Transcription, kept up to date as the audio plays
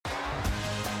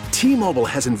T-Mobile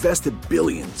has invested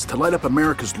billions to light up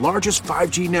America's largest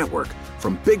 5G network,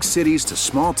 from big cities to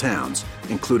small towns,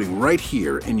 including right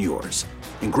here in yours.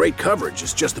 And great coverage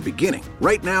is just the beginning.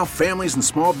 Right now, families and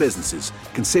small businesses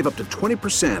can save up to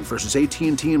 20% versus AT&T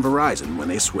and Verizon when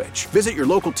they switch. Visit your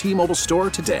local T-Mobile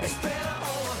store today.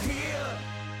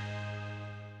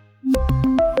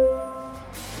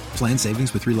 Plan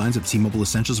savings with 3 lines of T-Mobile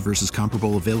Essentials versus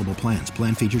comparable available plans.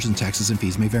 Plan features and taxes and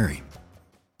fees may vary.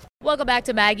 Welcome back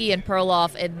to Maggie and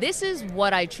Perloff, and this is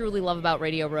what I truly love about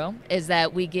Radio Row, is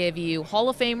that we give you Hall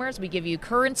of Famers, we give you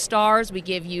current stars, we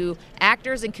give you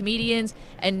actors and comedians,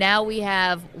 and now we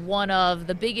have one of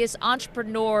the biggest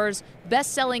entrepreneurs,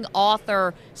 best-selling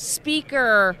author,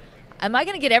 speaker. Am I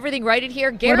going to get everything right in here?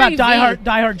 Gary What about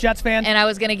diehard Jets fan? And I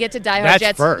was going to get to diehard That's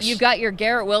Jets. first. You got your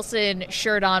Garrett Wilson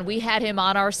shirt on. We had him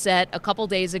on our set a couple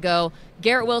days ago.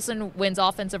 Garrett Wilson wins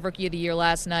Offensive Rookie of the Year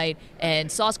last night,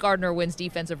 and Sauce Gardner wins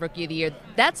Defensive Rookie of the Year.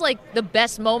 That's like the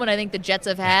best moment I think the Jets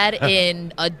have had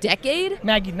in a decade.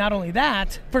 Maggie, not only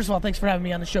that, first of all, thanks for having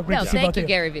me on the show. Great to see both thank you, of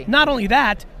Gary V. Not only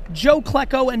that, Joe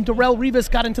Klecko and Darrelle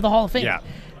Revis got into the Hall of Fame. Yeah.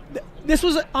 This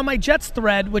was on my Jets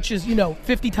thread, which is,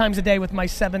 50 times a day with my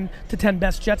 7 to 10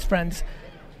 best Jets friends.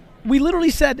 We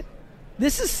literally said,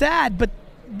 this is sad, but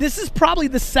this is probably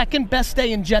the second best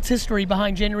day in Jets history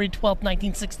behind January 12th,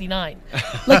 1969.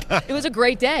 It was a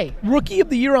great day. Rookie of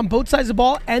the Year on both sides of the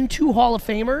ball and 2 Hall of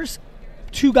Famers,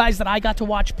 2 guys that I got to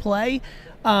watch play.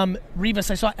 Revis,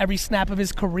 I saw every snap of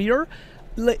his career.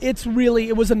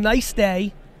 It was a nice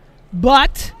day,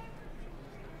 but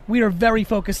we are very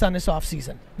focused on this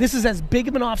offseason. This is as big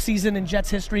of an offseason in Jets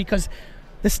history because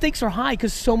the stakes are high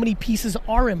because so many pieces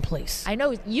are in place. I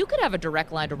know you could have a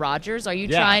direct line to Rodgers. Are you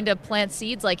trying to plant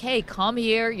seeds like, hey, come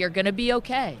here, you're going to be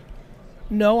okay?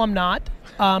 No, I'm not,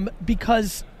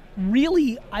 because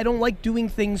really I don't like doing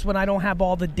things when I don't have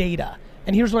all the data.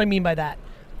 And here's what I mean by that.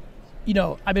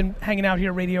 I've been hanging out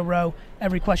here at Radio Row.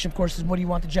 Every question, of course, is what do you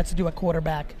want the Jets to do at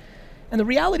quarterback? And the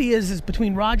reality is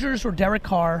between Rodgers or Derek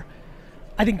Carr,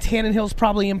 I think Tannehill's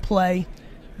probably in play.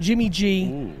 Jimmy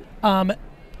G.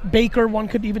 Baker, one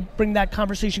could even bring that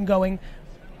conversation going.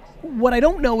 What I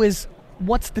don't know is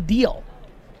what's the deal?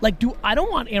 I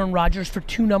don't want Aaron Rodgers for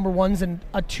 2 number ones and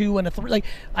a 2 and a 3.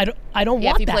 I don't want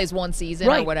that. If he plays one season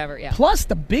or whatever. Yeah. Plus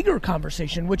the bigger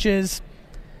conversation, which is,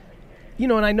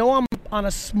 and I know I'm on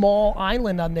a small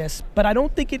island on this, but I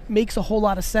don't think it makes a whole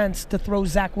lot of sense to throw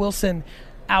Zach Wilson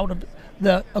out of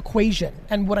the equation.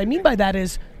 And what I mean by that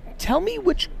is, tell me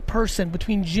which person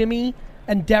between Jimmy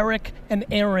and Derek and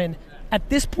Aaron at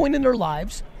this point in their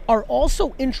lives are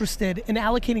also interested in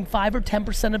allocating 5 or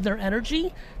 10% of their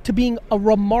energy to being a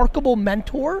remarkable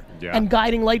mentor and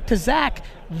guiding light to Zach.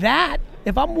 That,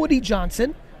 if I'm Woody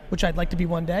Johnson, which I'd like to be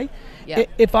one day,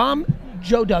 if I'm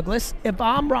Joe Douglas, if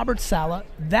I'm Robert Saleh,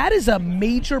 that is a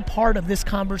major part of this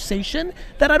conversation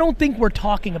that I don't think we're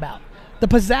talking about. The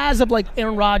pizzazz of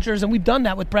Aaron Rodgers, and we've done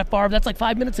that with Brett Favre. That's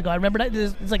 5 minutes ago. I remember that.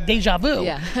 It's like deja vu.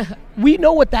 Yeah. We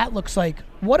know what that looks like.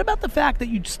 What about the fact that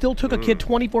you still took a kid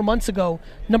 24 months ago,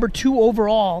 number 2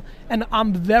 overall, and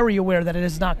I'm very aware that it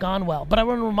has not gone well. But I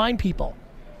want to remind people,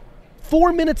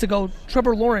 4 minutes ago,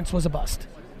 Trevor Lawrence was a bust.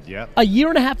 Yeah. A year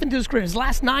and a half into his career, his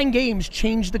last 9 games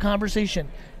changed the conversation.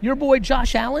 Your boy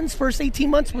Josh Allen's first 18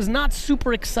 months was not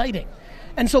super exciting.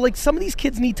 And so, some of these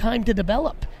kids need time to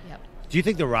develop. Do you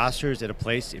think the roster is at a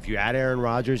place, if you add Aaron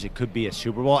Rodgers, it could be a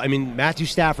Super Bowl? I mean, Matthew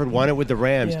Stafford won it with the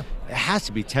Rams. Yeah. It has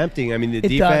to be tempting. I mean, the It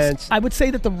defense. does. I would say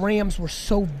that the Rams were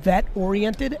so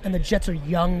vet-oriented, and the Jets are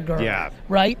younger. Yeah.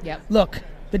 Right? Yep. Look,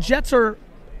 the Jets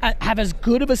have as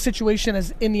good of a situation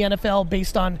as in the NFL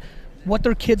based on what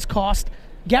their kids cost.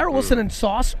 Garrett Wilson and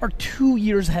Sauce are 2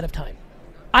 years ahead of time.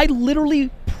 I literally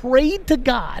prayed to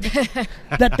God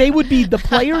that they would be the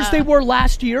players they were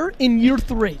last year in year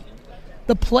 3.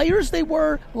 The players they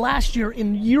were last year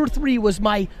in year 3 was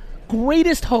my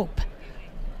greatest hope.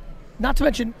 Not to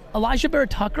mention, Elijah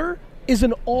Vera-Tucker is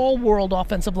an all-world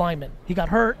offensive lineman. He got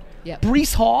hurt. Yep.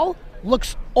 Breece Hall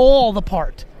looks all the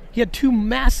part. He had 2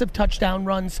 massive touchdown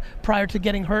runs prior to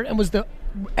getting hurt and was the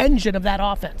engine of that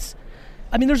offense.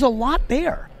 I mean, there's a lot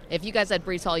there. If you guys had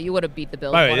Breece Hall, you would have beat the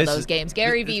Bills By the in way, one of this those is- games.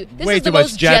 Gary V, this way is the too much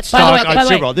most Jets Jets talk talk. on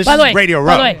Super Bowl. This is Radio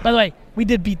Row. By the way, we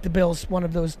did beat the Bills one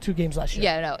of those 2 games last year.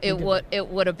 Yeah, no, it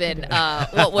would have been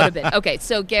what would have been. Okay,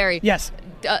 so Gary, Yes.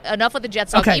 Enough of the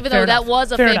Jets talk. Okay, even fair though enough. that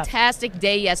was a Fair enough. fantastic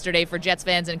day yesterday for Jets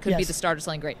fans and could be Yes. the start of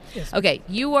something great. Yes. Okay,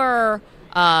 you were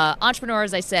entrepreneur,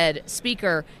 as I said,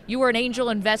 speaker. You were an angel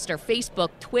investor, Facebook,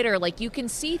 Twitter. You can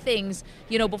see things,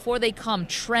 before they come,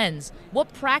 trends.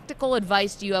 What practical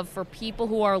advice do you have for people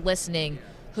who are listening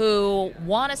who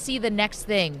want to see the next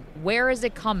thing? Where is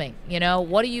it coming?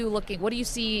 What are you looking? What do you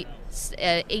see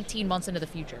 18 months into the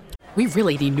future? We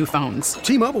really need new phones.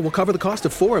 T-Mobile will cover the cost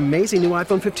of 4 amazing new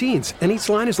iPhone 15s, and each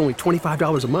line is only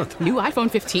 $25 a month. New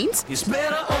iPhone 15s? It's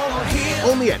better over here.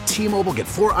 Only at T-Mobile, get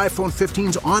 4 iPhone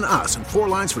 15s on us and 4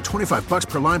 lines for $25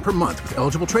 per line per month with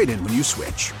eligible trade-in when you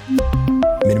switch.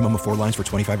 Minimum of 4 lines for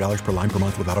 $25 per line per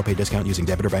month with autopay discount using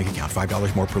debit or bank account.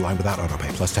 $5 more per line without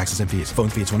autopay, plus taxes and fees. Phone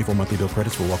fee at 24 monthly bill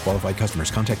credits for well-qualified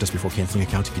customers. Contact us before canceling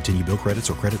account to continue bill credits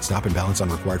or credit stop and balance on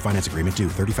required finance agreement due.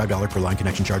 $35 per line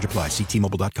connection charge applies. See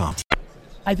T-Mobile.com.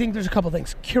 I think there's a couple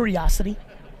things. Curiosity.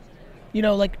 You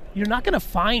know, like, you're not going to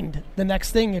find the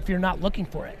next thing if you're not looking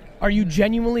for it. Are you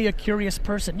genuinely a curious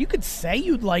person? You could say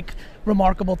you'd like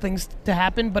remarkable things to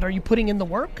happen, but are you putting in the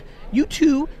work? You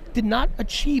two did not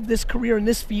achieve this career in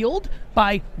this field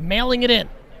by mailing it in.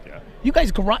 You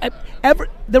guys grind.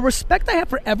 The respect I have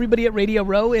for everybody at Radio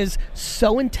Row is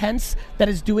so intense that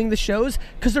is doing the shows,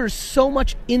 because there's so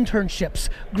much internships,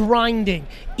 grinding,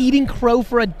 eating crow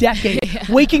for a decade,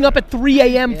 waking up at 3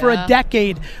 a.m. for a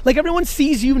decade. Like, everyone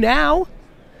sees you now,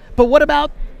 but what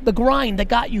about the grind that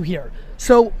got you here?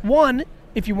 So, one,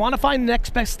 if you want to find the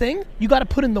next best thing, you got to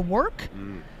put in the work,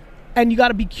 and you got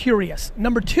to be curious.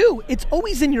 Number two, it's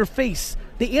always in your face.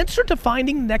 The answer to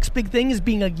finding the next big thing is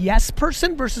being a yes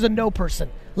person versus a no person.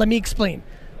 Let me explain.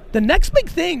 The next big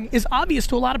thing is obvious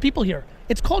to a lot of people here.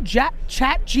 It's called Chat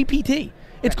GPT.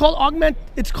 It's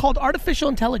called artificial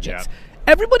intelligence.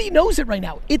 Yeah. Everybody knows it right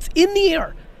now. It's in the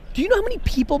air. Do you know how many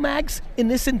people, Mags, in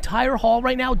this entire hall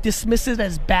right now dismiss it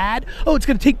as bad? Oh, it's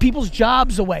going to take people's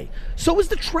jobs away. So is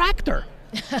the tractor.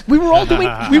 We were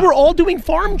all doing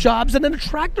farm jobs, and then a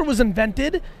tractor was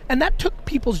invented, and that took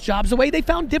people's jobs away. They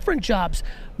found different jobs.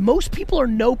 Most people are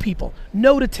no people.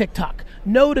 No to TikTok.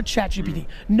 No to ChatGPT.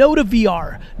 No to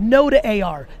VR. No to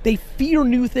AR. They fear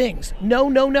new things.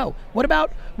 No. What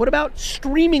about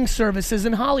streaming services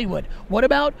in Hollywood? What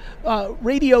about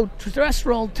radio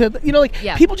terrestrial?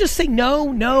 People just say no.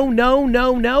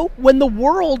 When the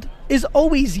world is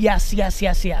always yes.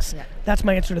 Yeah. That's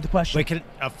my answer to the question. Wait, can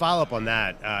a follow-up on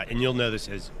that, and you'll know this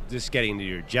as this getting into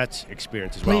your Jets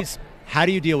experience as well. Please. How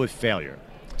do you deal with failure?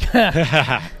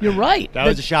 You're right. That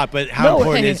was a shot, but how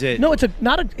important is it? No,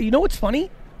 you know what's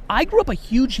funny? I grew up a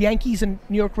huge Yankees and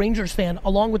New York Rangers fan,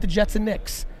 along with the Jets and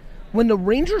Knicks. When the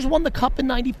Rangers won the Cup in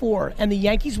 '94 and the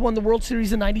Yankees won the World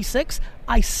Series in '96,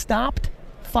 I stopped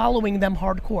following them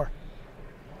hardcore.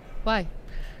 Why?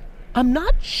 I'm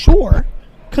not sure.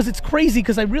 Because it's crazy,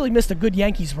 because I really missed a good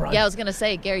Yankees run. Yeah, I was going to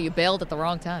say, Gary, you bailed at the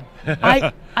wrong time.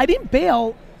 I didn't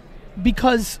bail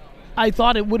because I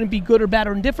thought it wouldn't be good or bad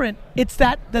or indifferent. It's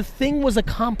that the thing was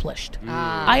accomplished.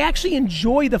 I actually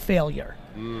enjoy the failure.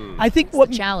 I think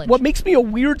what makes me a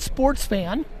weird sports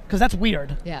fan, because that's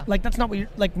weird. Yeah. Like, that's not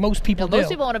what most people do. Most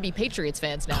people want to be Patriots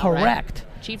fans now, Correct.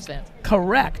 Right? Chiefs fans.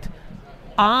 Correct.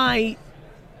 I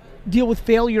deal with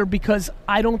failure because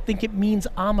I don't think it means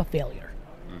I'm a failure.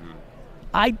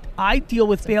 I deal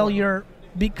with failure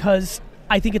because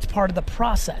I think it's part of the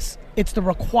process. It's the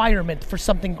requirement for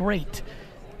something great.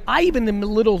 I even am a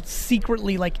little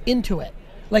secretly into it.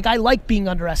 Like, I like being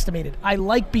underestimated. I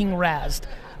like being razzed.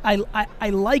 I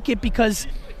like it because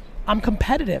I'm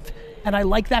competitive, and I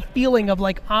like that feeling of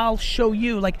I'll show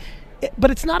you.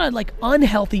 But it's not a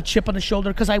unhealthy chip on the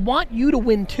shoulder, because I want you to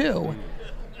win too.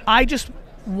 I just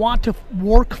want to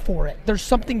work for it. There's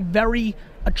something very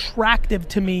attractive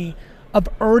to me of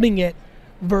earning it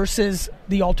versus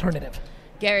the alternative.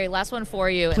 Gary, last one for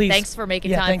you. Please. And thanks for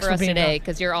making time for us today,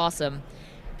 because you're awesome.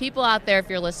 People out there, if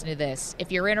you're listening to this,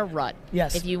 if you're in a rut,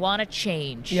 if you want to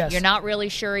change, you're not really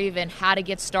sure even how to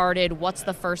get started, what's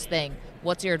the first thing?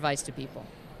 What's your advice to people?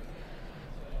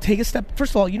 Take a step.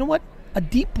 First of all, you know what? A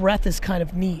deep breath is kind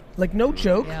of neat. No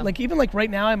joke. Yeah. Even right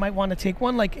now, I might want to take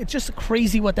one. It's just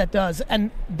crazy what that does.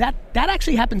 And that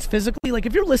actually happens physically.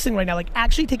 If you're listening right now,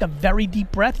 actually take a very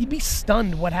deep breath. You'd be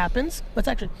stunned what happens. Let's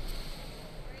actually.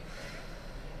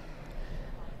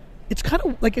 It's kind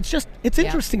of it's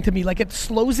interesting to me. It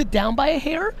slows it down by a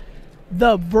hair.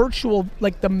 The virtual,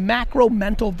 the macro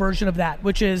mental version of that,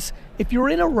 which is if you're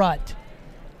in a rut,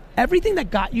 everything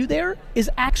that got you there is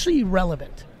actually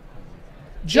irrelevant.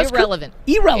 Irrelevant.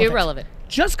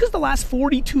 Just because the last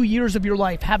 42 years of your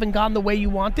life haven't gone the way you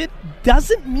wanted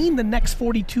doesn't mean the next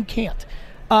 42 can't.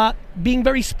 Being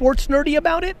very sports nerdy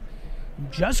about it,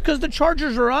 just because the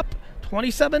Chargers are up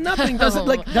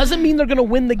 27-0 doesn't mean they're going to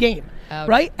win the game,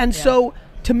 right? And so,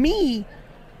 to me,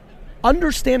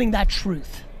 understanding that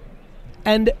truth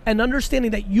and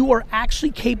understanding that you are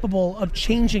actually capable of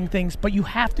changing things, but you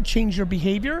have to change your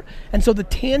behavior. And so the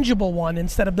tangible one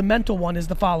instead of the mental one is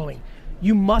the following.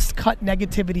 You must cut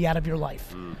negativity out of your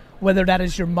life, whether that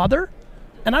is your mother,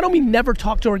 And I don't mean never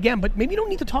talk to her again, but maybe you don't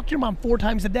need to talk to your mom 4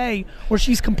 times a day where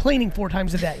she's complaining 4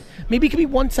 times a day. Maybe it could be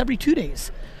once every 2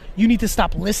 days. You need to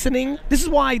stop listening. This is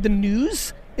why the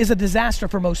news is a disaster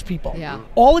for most people. Yeah.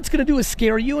 All it's going to do is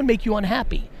scare you and make you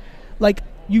unhappy. Like,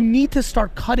 you need to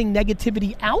start cutting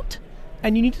negativity out,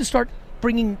 and you need to start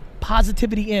bringing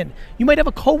positivity in. You might have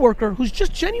a coworker who's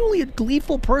just genuinely a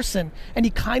gleeful person, and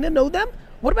you kind of know them.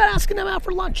 What about asking them out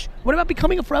for lunch? What about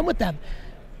becoming a friend with them?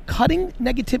 Cutting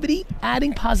negativity,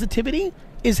 adding positivity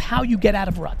is how you get out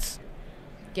of ruts.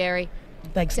 Gary,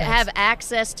 thanks. To have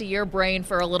access to your brain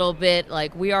for a little bit,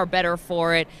 like, we are better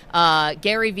for it.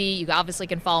 Gary V, you obviously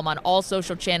can follow him on all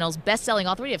social channels. Best-selling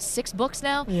author. You have 6 books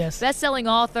now? Yes. Best-selling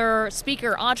author,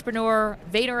 speaker, entrepreneur,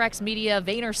 VaynerX Media,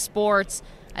 Vayner Sports.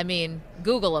 I mean,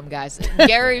 Google him, guys.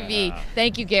 Gary V.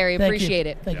 Thank you, Gary. Appreciate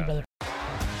it. Thank you, brother.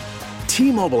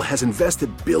 T-Mobile has invested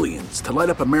billions to light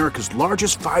up America's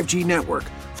largest 5G network,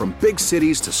 from big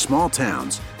cities to small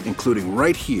towns, including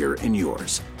right here in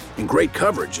yours. And great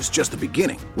coverage is just the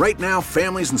beginning. Right now,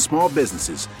 families and small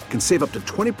businesses can save up to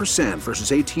 20%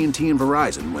 versus AT&T and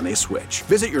Verizon when they switch.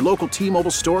 Visit your local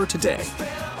T-Mobile store today.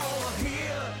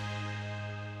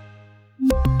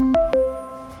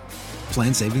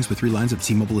 Plan savings with 3 lines of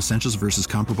T-Mobile Essentials versus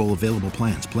comparable available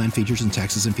plans. Plan features and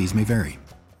taxes and fees may vary.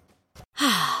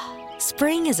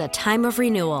 Spring is a time of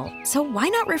renewal, so why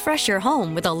not refresh your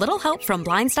home with a little help from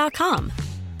Blinds.com?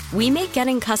 We make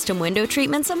getting custom window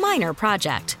treatments a minor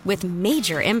project with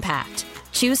major impact.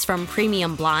 Choose from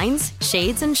premium blinds,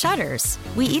 shades, and shutters.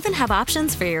 We even have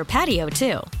options for your patio,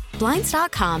 too.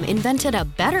 Blinds.com invented a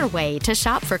better way to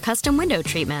shop for custom window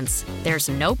treatments. There's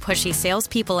no pushy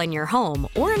salespeople in your home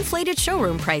or inflated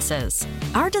showroom prices.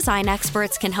 Our design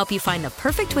experts can help you find the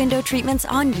perfect window treatments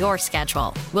on your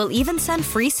schedule. We'll even send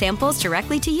free samples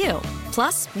directly to you.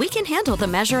 Plus, we can handle the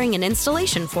measuring and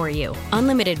installation for you.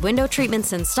 Unlimited window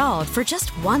treatments installed for just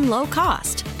one low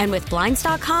cost. And with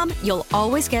Blinds.com, you'll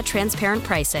always get transparent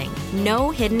pricing. No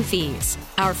hidden fees.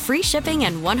 Our free shipping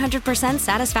and 100%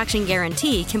 satisfaction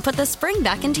guarantee can put the spring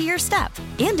back into your step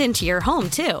and into your home,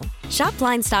 too. Shop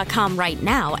Blinds.com right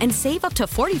now and save up to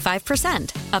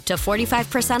 45%. Up to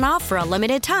 45% off for a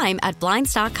limited time at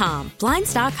Blinds.com.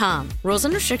 Blinds.com. Rules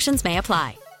and restrictions may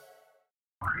apply.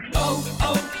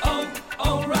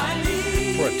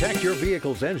 Protect your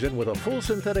vehicle's engine with a full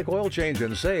synthetic oil change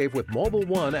and save with Mobil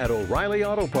 1 at O'Reilly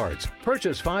Auto Parts.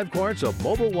 Purchase 5 quarts of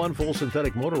Mobil 1 full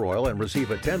synthetic motor oil and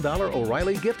receive a $10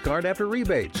 O'Reilly gift card after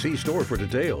rebate. See store for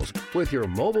details. With your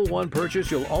Mobil 1 purchase,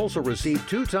 you'll also receive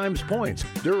 2 times points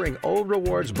during O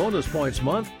Rewards Bonus Points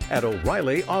Month at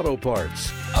O'Reilly Auto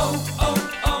Parts.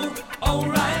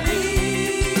 O'Reilly.